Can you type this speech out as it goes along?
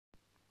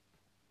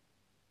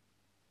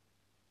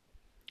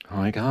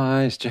Hi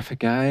guys, Jeff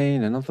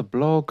again, another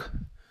blog,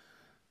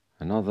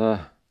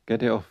 another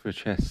get it off your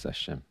chest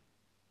session.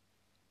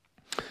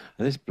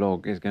 This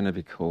blog is going to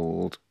be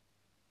called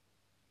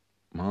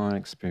My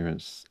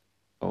Experience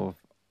of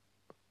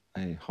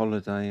a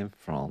Holiday in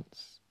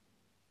France.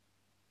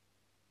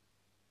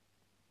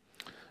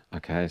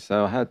 Okay,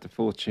 so I had the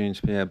fortune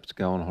to be able to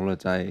go on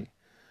holiday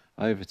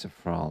over to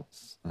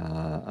France,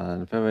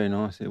 and very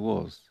nice it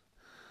was.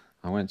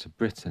 I went to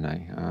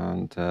Brittany,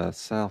 and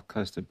south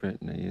coast of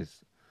Brittany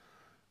is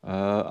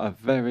a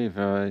very,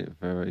 very,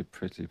 very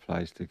pretty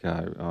place to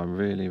go. I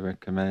really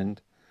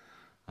recommend.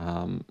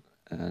 And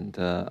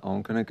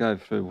I'm going to go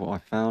through what I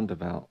found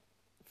about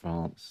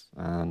France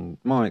and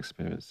my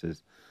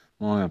experiences,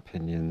 my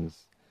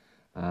opinions,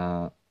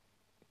 and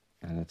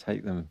I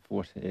take them for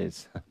what it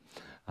is.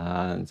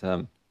 And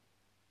so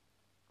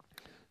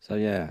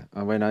yeah,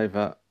 I went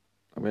over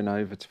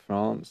to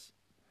France,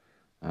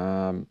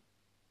 and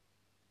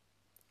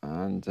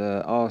I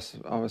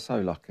was so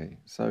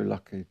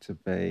lucky to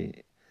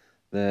be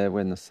there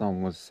when the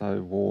sun was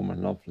so warm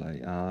and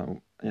lovely.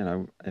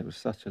 It was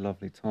such a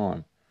lovely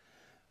time.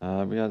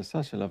 We had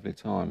such a lovely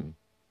time.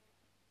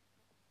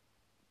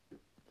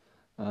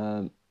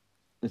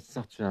 It's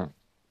such a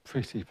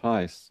pretty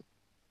place.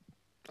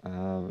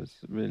 It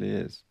really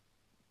is.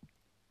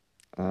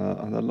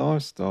 And the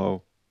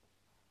lifestyle,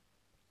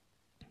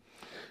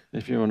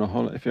 if you're a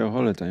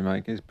holiday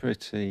maker, is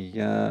pretty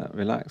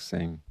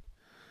relaxing.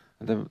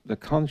 The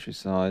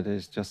countryside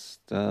is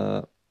just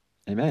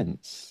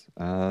immense.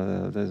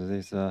 I'm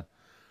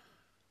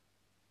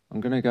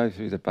going to go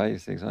through the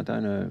basics. I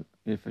don't know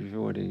if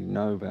you already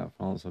know about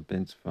France or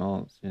been to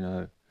France.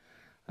 You'll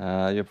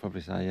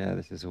probably say, yeah,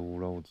 this is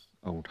all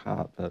old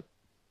hat. But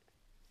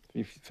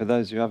for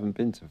those who haven't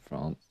been to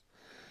France,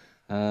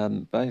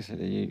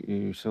 basically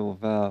you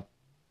sort of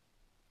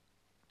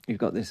you've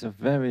got this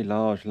very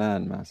large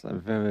landmass, a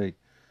very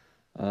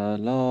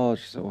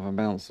large sort of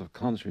amounts of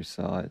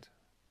countryside,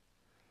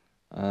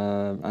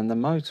 and the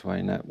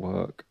motorway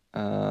network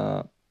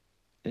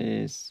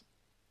is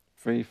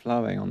free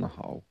flowing on the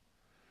whole,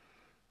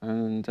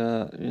 and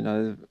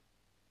you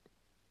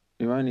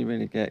only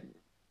really get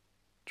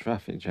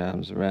traffic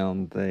jams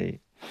around the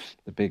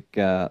big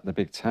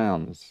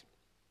towns.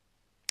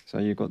 So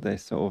you've got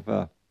this sort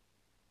of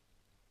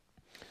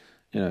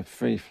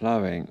free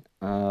flowing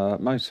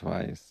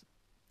motorways,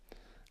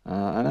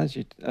 and as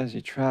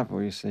you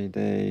travel, you see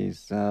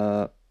these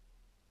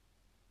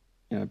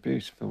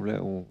beautiful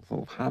little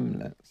sort of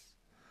hamlets,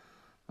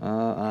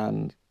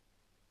 and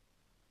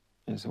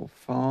sort of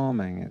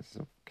farming, it's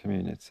sort of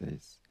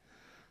communities,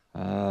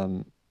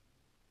 and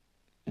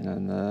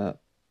the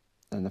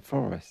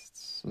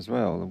forests as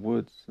well, the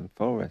woods and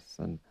forests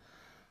and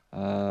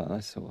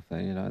that sort of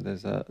thing.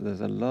 There's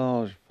a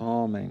large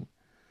farming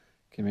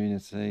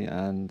community,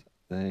 and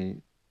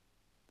the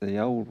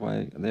old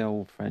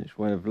French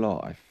way of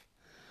life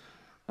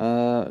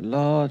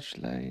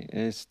largely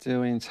is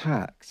still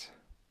intact,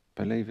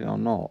 believe it or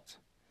not.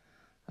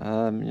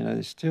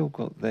 They've still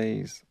got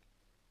these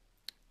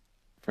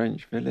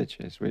French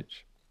villages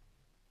which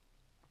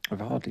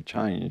have hardly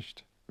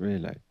changed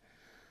really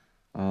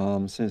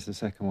since the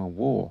Second World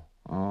War.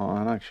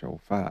 In actual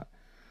fact,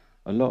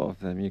 a lot of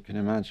them, you can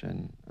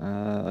imagine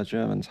a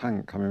German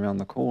tank coming around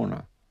the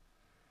corner.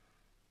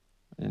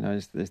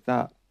 It's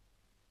that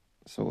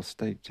sort of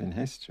steeped in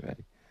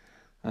history.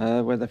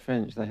 Where the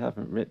French, they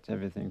haven't ripped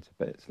everything to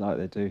bits like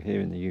they do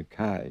here in the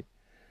UK,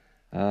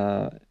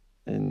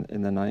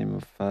 in the name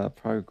of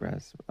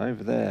progress.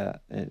 Over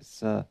there,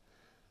 it's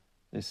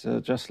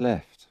just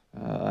left,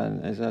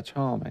 and it's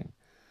charming.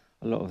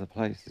 A lot of the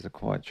places are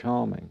quite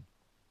charming.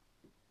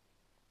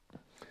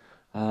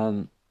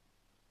 So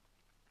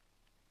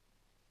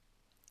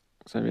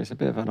it's a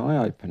bit of an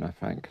eye-opener,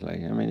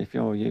 frankly. I mean, if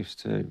you're used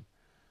to,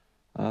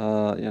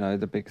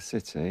 the big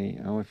city,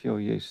 or if you're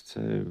used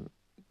to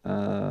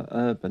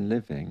urban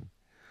living,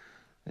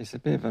 it's a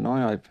bit of an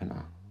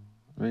eye-opener.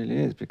 It really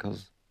is,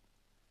 because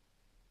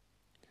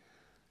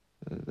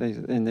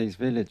in these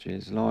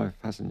villages, life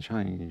hasn't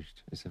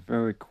changed. It's a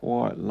very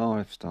quiet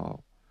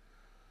lifestyle.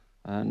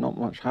 Not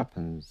much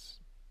happens.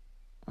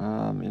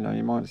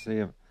 You might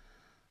see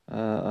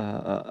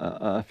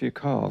a few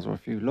cars or a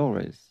few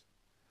lorries,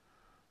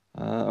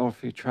 or a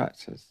few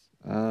tractors.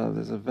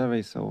 There's a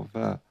very sort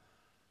of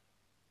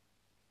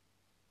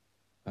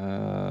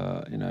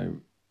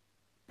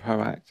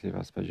proactive,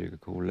 I suppose you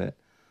could call it,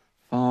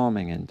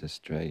 farming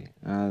industry.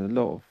 A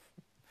lot of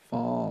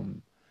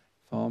farming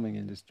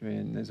industry,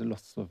 and there's a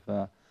lot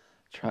of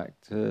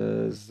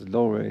tractors,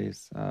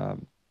 lorries,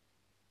 and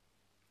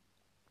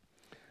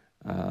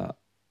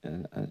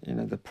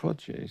the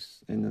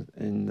produce in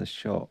the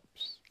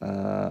shops.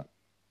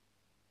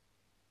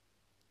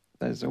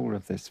 There's all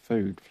of this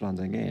food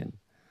flooding in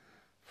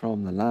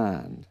from the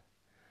land,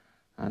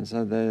 and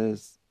so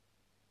there's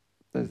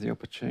the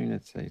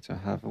opportunity to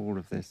have all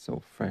of this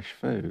sort of fresh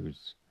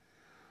foods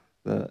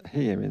that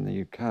here in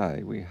the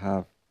UK we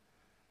have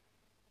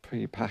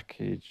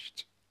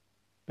pre-packaged,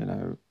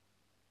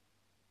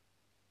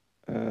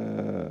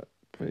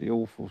 pretty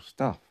awful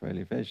stuff,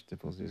 really.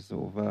 Vegetables is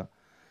sort of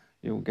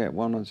you'll get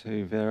one or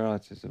two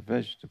varieties of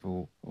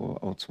vegetable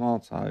or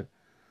tomato,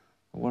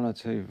 one or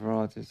two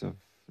varieties of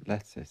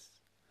lettuce.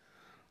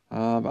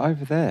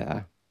 Over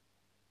there,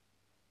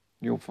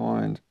 you'll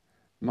find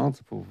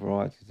multiple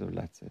varieties of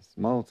lettuce,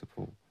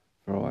 multiple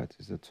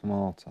varieties of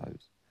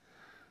tomatoes.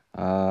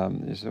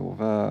 It's sort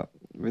of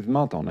with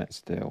mud on it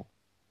still.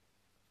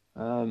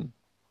 And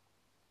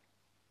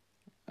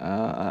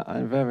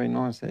very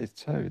nice it is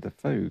too. The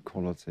food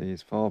quality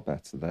is far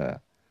better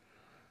there.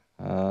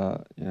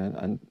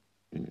 And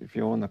if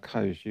you're on the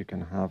coast, you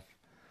can have.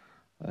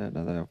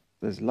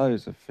 There's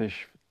loads of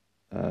fish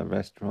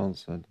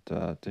restaurants and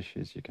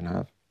dishes you can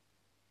have,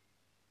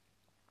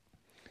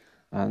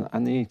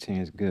 and the eating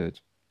is good.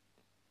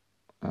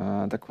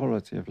 The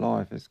quality of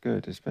life is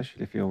good,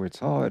 especially if you're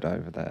retired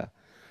over there.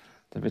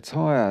 The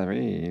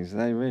retirees,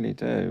 they really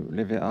do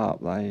live it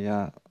up.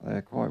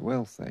 They're quite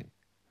wealthy.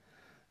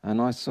 And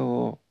I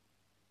saw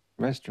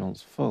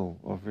restaurants full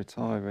of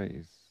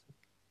retirees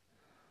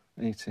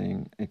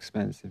eating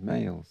expensive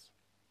meals.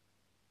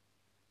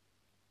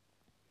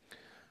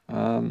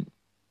 And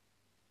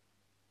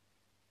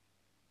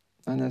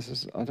there's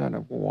this, I don't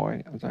know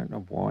why,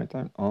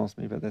 don't ask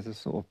me, but there's a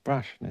sort of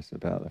brashness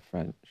about the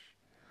French.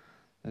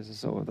 There's a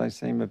sort of, they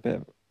seem in a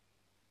bit of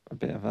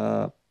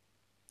a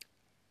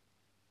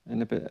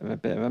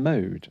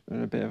mood,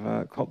 and a bit of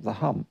a cop the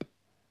hump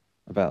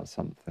about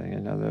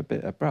something. They're a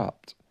bit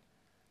abrupt.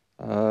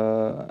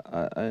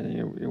 And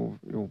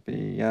you'll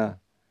be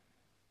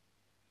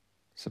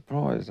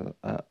surprised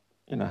at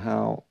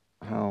how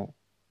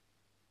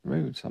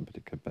rude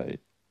somebody could be.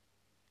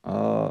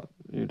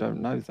 You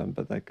don't know them,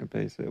 but they could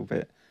be a little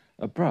bit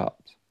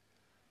abrupt.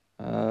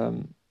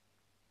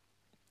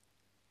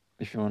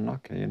 If you're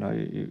unlucky,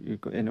 you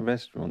got in a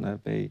restaurant, there'll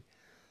be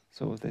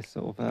sort of this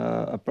sort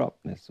of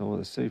abruptness, or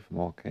the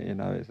supermarket,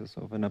 it's a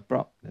sort of an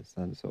abruptness,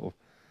 and sort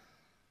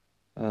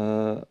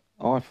of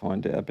I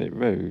find it a bit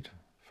rude,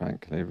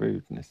 frankly,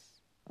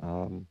 rudeness.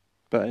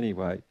 But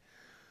anyway,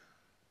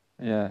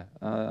 yeah,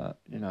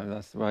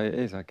 that's the way it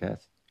is, I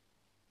guess.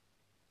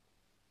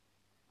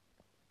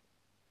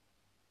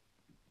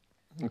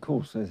 Of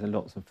course, there's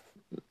lots of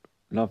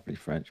lovely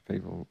French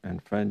people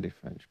and friendly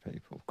French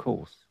people, of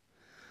course.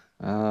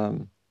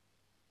 And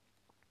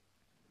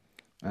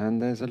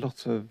there's a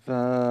lot of,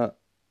 I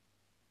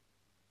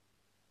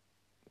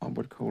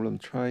would call them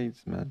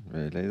tradesmen,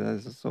 really.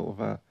 There's a sort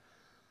of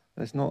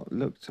it's not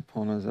looked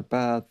upon as a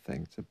bad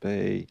thing to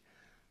be,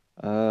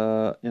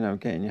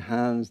 getting your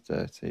hands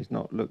dirty. It's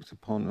not looked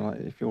upon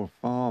like, if you're a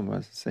farmer,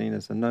 it's seen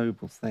as a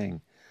noble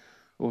thing.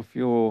 Or if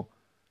you're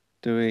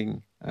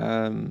doing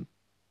some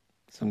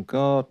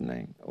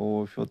gardening,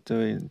 or if you're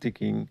doing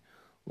digging,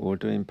 or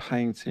doing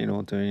painting,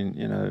 or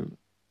doing,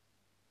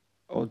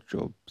 odd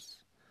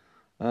jobs.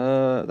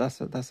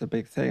 That's a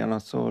big thing, and I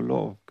saw a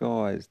lot of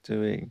guys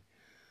doing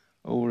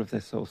all of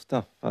this sort of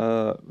stuff,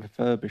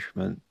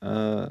 refurbishment,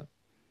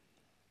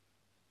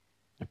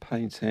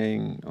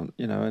 painting, and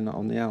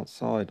on the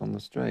outside, on the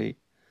street.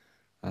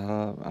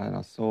 And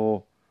I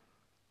saw,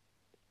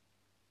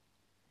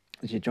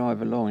 as you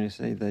drive along, you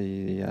see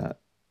the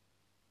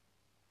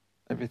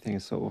everything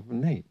is sort of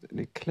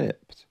neatly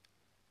clipped.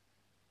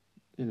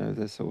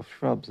 There's sort of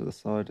shrubs at the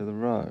side of the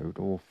road,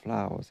 or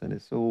flowers, and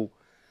it's all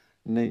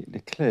neatly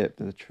clipped,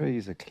 and the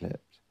trees are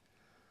clipped,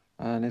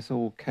 and it's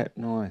all kept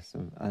nice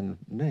and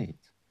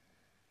neat.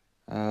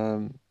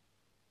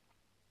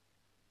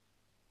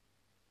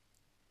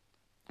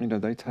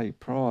 They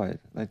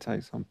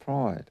take some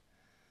pride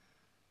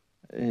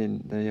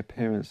in the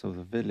appearance of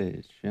the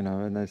village,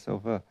 and there's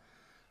sort of a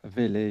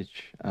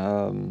village,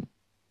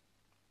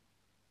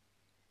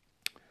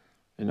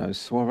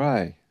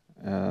 soiree.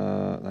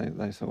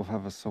 They sort of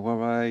have a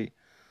soiree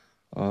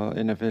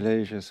in a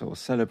village, a sort of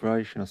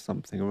celebration or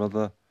something or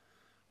other,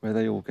 where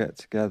they all get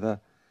together.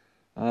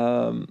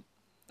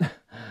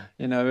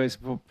 It's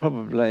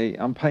probably,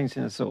 I'm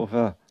painting a sort of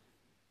a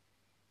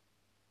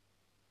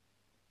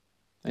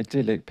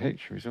idyllic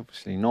picture. It's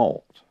obviously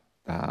not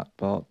that,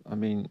 but I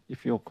mean,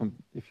 if you're going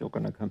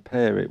to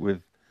compare it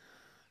with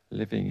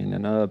living in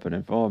an urban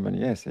environment,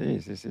 yes, it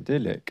is. It's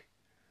idyllic.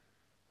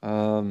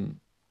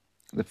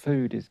 The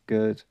food is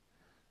good.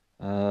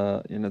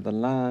 The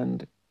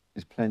land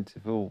is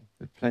plentiful.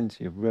 There's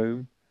plenty of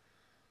room.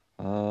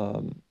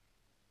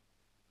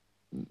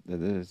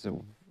 There's a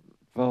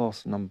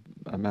vast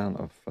amount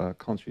of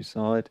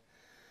countryside.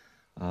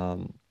 I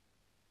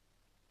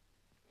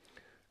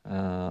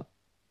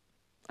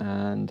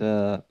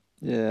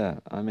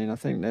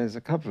think there's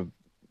a couple of...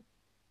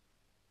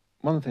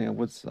 One thing I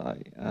would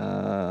say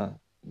that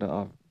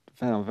I've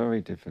found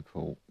very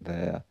difficult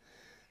there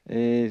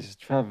is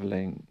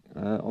travelling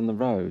on the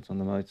roads, on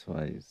the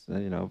motorways.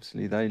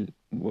 Obviously they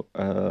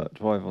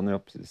drive on the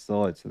opposite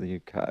sides of the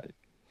UK,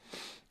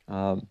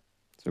 so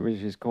which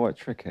is quite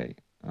tricky.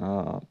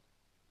 To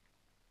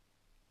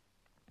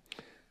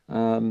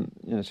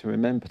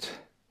remember to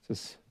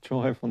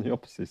drive on the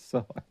opposite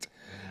side.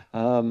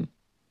 And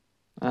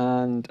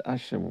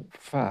actual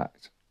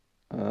fact,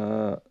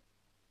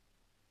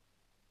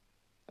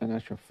 in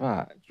actual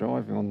fact,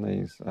 driving on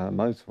these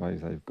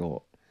motorways they've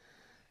got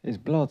is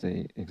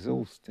bloody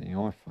exhausting,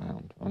 I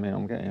found. I mean,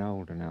 I'm getting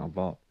older now,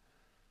 but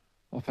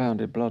I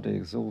found it bloody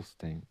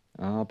exhausting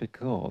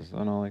because,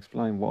 and I'll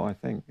explain what I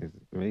think is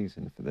the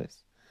reason for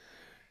this,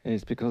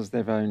 is because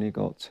they've only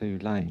got 2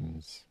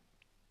 lanes.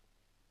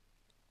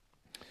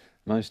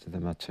 Most of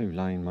them are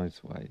 2-lane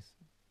motorways.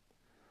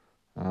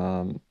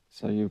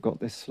 So you've got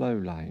this slow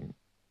lane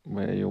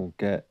where you'll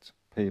get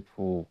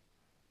people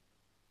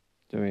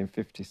doing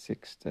 50,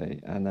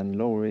 60, and then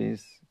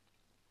lorries,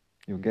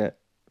 you'll get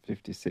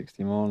 50,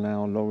 60 mile an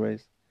hour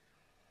lorries.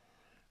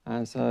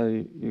 And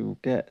so you'll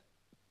get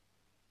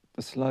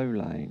the slow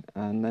lane,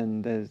 and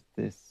then there's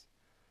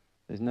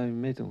no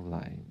middle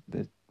lane.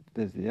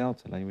 There's the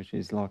outer lane, which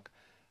is like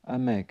a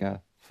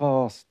mega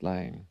fast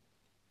lane.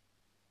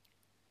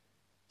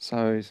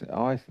 So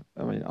I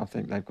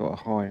think they've got a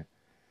high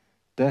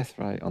death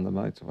rate on the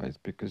motorways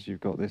because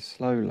you've got this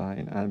slow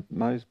lane, and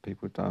most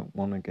people don't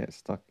want to get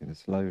stuck in the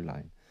slow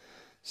lane.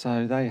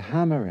 So they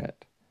hammer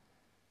it.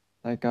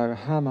 They go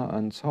hammer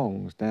and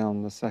tongs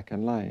down the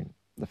second lane,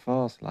 the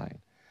fast lane.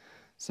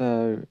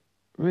 So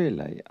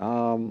really,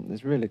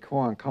 it's really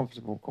quite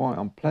uncomfortable, quite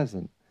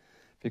unpleasant,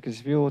 because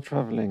if you're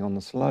travelling on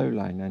the slow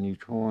lane and you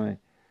try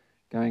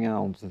going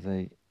out onto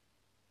the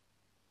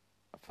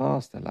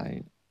faster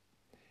lane,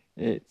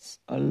 it's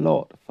a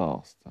lot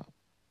faster.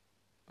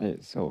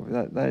 It's sort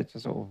of their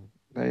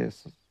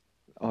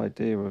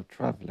idea of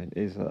travelling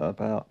is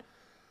about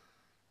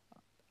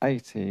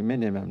 80,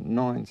 minimum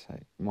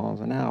 90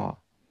 miles an hour.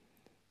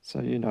 So,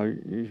 you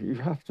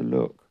have to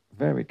look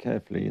very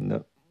carefully in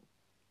the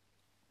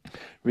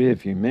rear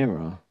view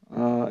mirror.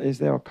 Is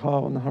there a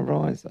car on the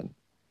horizon?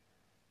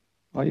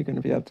 Are you going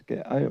to be able to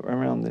get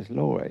around this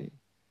lorry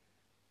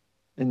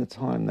in the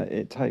time that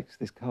it takes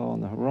this car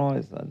on the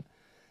horizon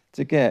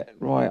to get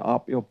right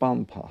up your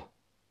bumper?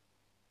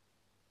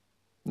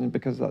 And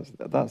because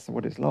that's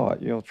what it's like.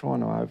 You're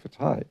trying to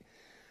overtake,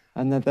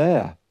 and they're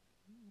there.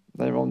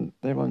 They're on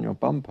your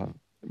bumper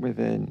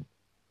within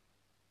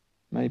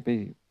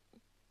maybe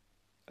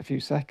a few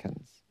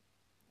seconds,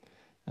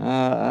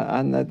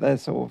 and they're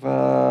sort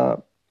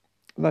of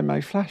they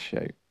may flash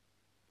you,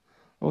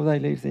 or they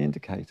leave the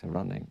indicator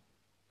running.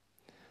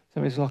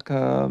 So it's like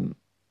you're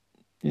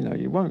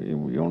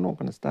not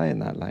going to stay in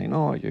that lane,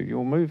 are you?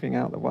 You're moving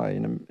out the way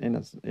in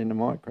a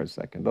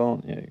microsecond,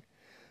 aren't you?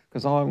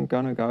 Because I'm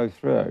going to go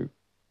through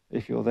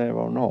if you're there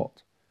or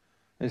not.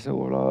 It's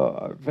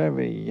all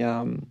very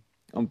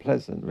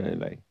unpleasant,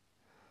 really,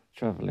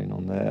 travelling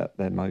on their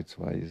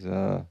motorways.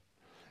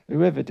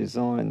 Whoever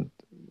decided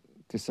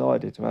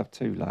to have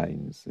 2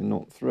 lanes and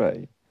not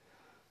 3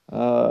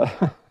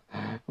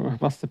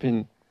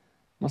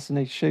 must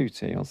need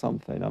shooting or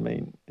something. I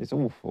mean, it's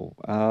awful.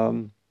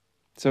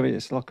 So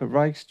it's like a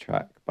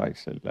racetrack,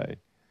 basically.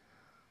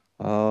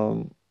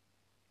 And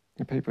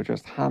people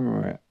just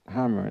hammer it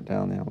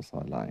down the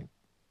outside lane.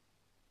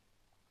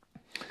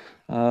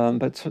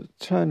 But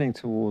turning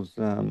towards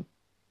the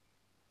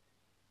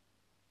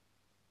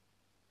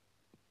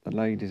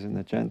ladies and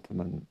the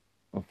gentlemen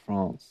of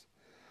France,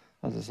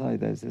 as I say,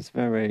 there's this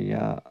very,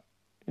 I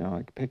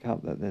pick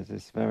up that there's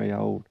this very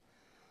old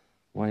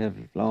way of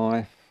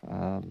life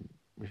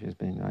which has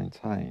been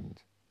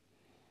maintained.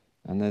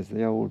 And there's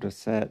the older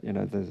set,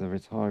 there's the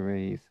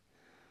retirees,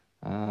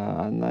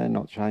 and they're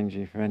not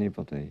changing for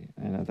anybody.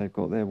 They've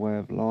got their way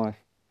of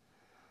life,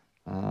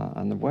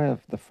 and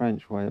the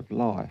French way of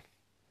life.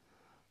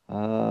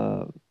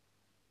 I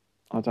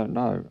don't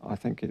know. I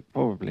think it's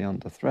probably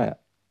under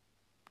threat.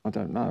 I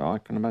don't know. I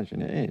can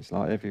imagine it is,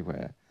 like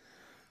everywhere.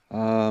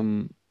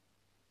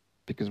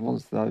 Because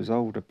once those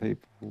older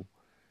people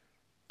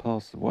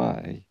pass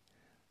away,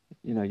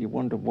 you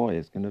wonder what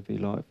it's going to be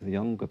like for the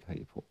younger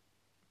people.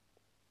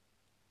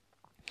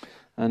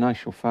 And in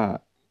actual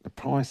fact, the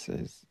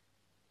prices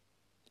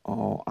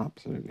are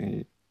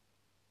absolutely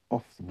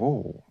off the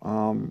wall.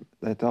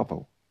 They're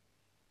double.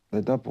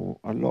 A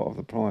lot of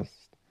the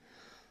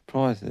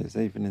prices,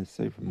 even in the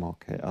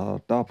supermarket, are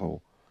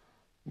double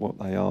what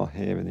they are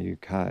here in the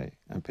UK.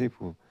 And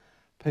people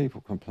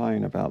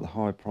complain about the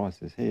high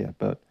prices here,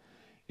 but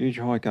you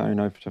try going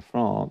over to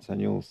France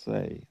and you'll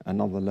see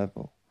another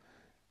level.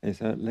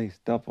 It's at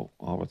least double,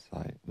 I would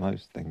say.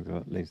 Most things are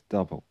at least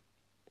double.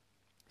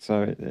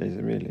 So it is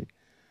really,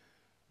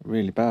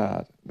 really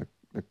bad.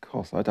 The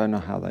cost, I don't know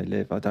how they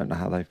live. I don't know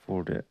how they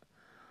afford it.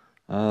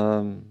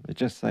 It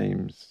just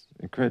seems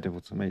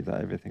incredible to me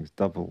that everything's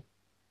double.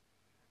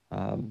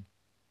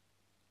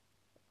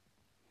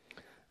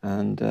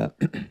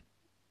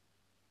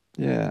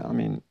 Yeah, I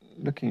mean,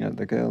 looking at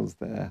the girls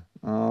there,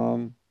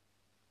 I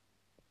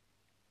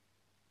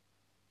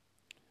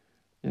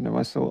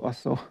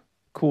saw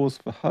cause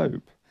for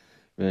hope,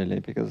 really,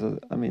 because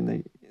I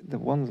mean the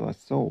ones I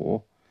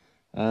saw,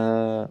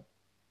 the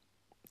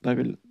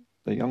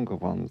younger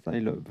ones, they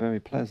looked very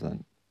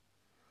pleasant.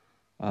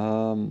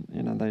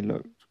 They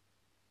looked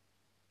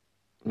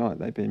like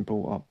they'd been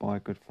brought up by a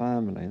good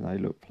family. They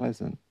looked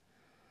pleasant,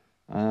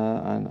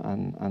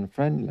 and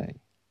friendly,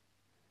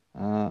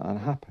 and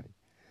happy,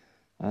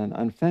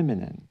 and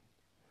feminine.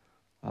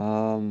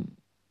 Um,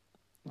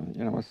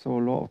 I saw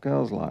a lot of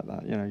girls like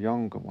that,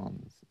 younger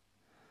ones.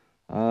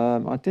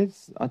 I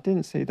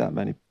didn't see that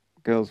many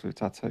girls with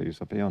tattoos,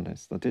 I'll be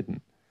honest. I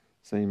didn't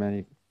see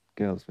many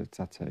girls with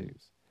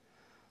tattoos.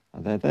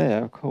 And they're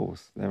there, of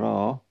course, there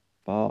are,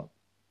 but,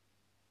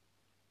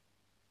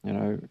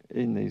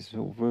 in these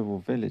sort of rural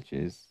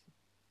villages,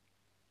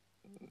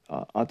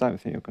 I don't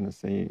think you're going to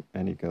see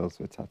any girls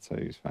with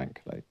tattoos,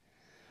 frankly.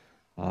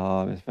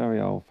 It's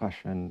very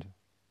old-fashioned,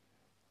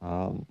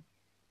 um,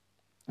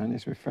 and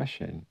it's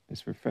refreshing.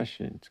 It's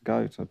refreshing to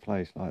go to a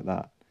place like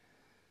that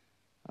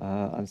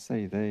and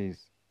see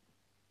these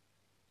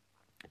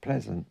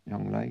pleasant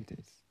young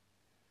ladies.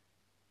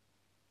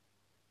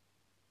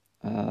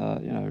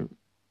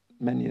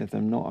 Many of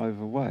them not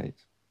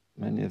overweight,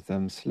 many of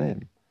them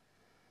slim.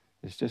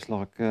 It's just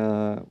like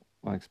I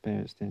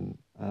experienced in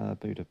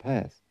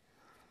Budapest.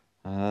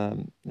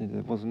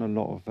 There wasn't a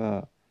lot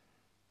of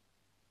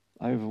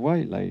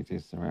overweight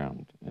ladies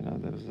around.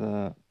 There was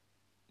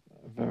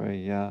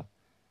very,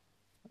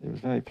 it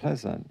was very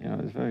pleasant. It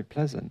was very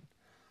pleasant.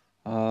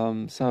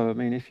 So, I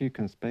mean, if you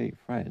can speak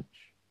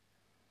French,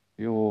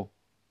 you're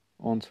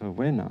onto a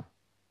winner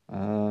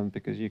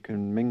because you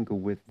can mingle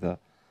with the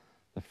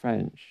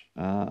French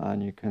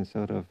and you can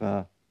sort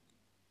of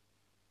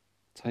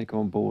take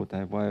on board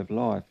their way of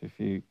life. If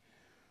you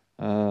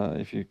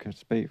can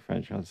speak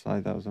French, I'd say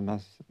that was a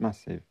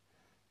massive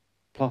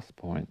plus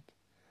point.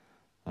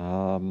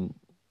 Yeah,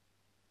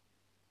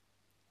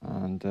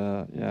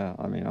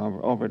 I mean,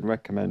 I would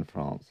recommend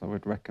France. I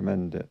would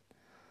recommend it.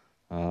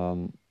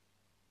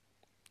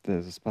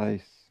 There's a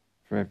space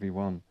for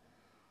everyone.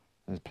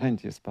 There's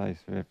plenty of space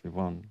for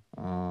everyone.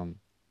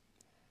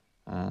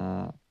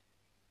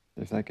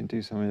 If they can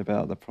do something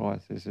about the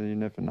prices, you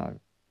never know.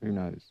 Who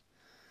knows?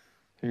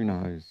 Who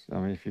knows? I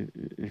mean,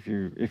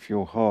 if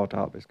you're hard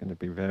up, it's going to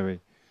be very,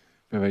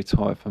 very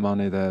tight for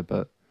money there.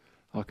 But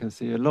I can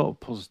see a lot of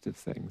positive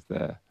things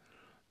there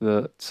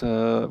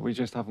that we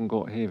just haven't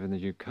got here in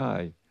the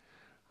UK.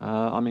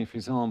 I mean, for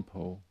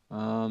example,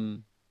 there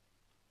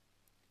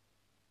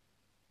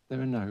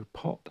are no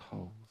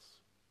potholes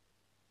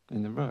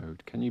in the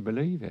road. Can you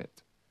believe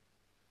it?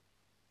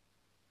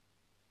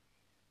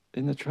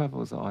 In the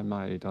travels that I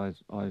made, I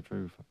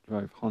drove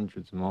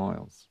hundreds of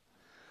miles.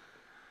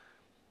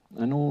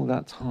 And all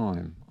that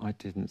time, I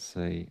didn't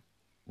see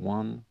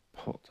one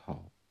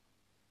pothole.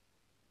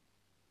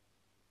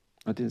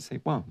 I didn't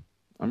see one.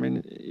 I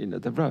mean,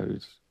 the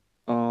roads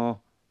are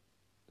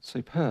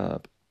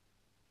superb.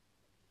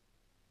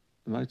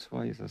 The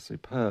motorways are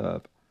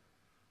superb.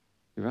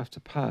 You have to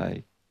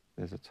pay.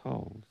 There's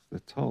tolls,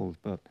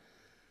 but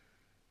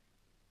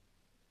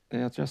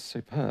they are just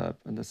superb.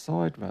 And the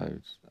side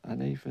roads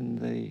and even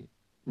the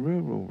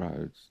rural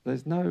roads,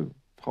 there's no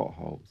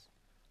potholes.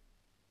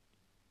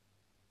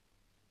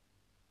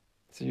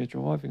 So you're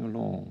driving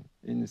along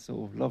in this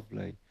sort of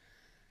lovely,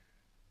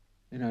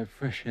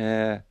 fresh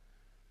air,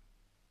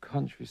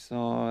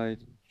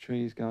 countryside,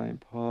 trees going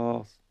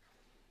past.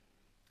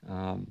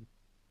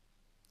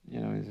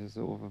 It's a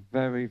sort of a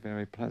very,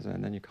 very pleasant.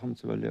 And then you come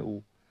to a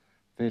little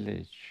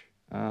village.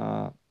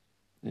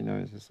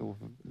 It's a sort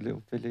of a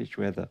little village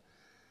where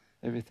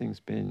everything's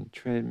been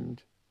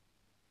trimmed.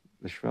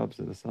 The shrubs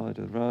at the side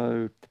of the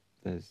road.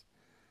 There's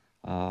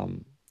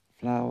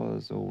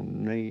flowers all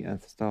neat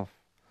and stuff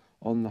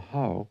on the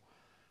whole.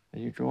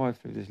 And you drive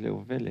through this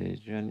little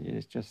village and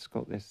it's just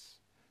got this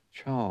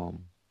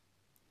charm.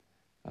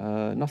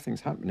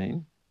 Nothing's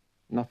happening.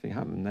 Nothing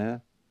happened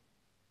there.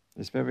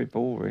 It's very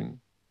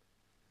boring.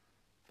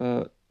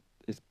 But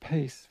it's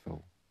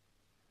peaceful.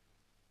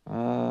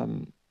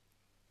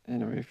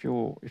 If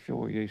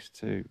you're used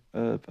to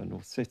urban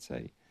or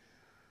city,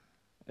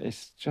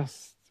 it's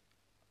just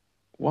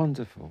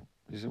wonderful.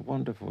 It's a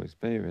wonderful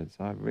experience.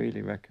 I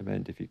really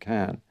recommend, if you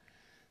can,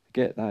 to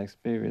get that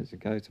experience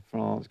and go to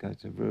France, go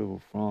to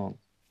rural France.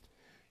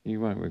 You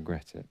won't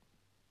regret it.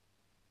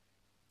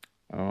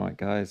 All right,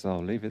 guys,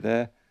 I'll leave it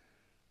there.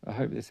 I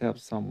hope this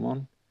helps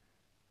someone,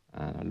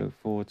 and I look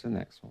forward to the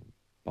next one.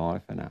 Bye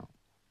for now.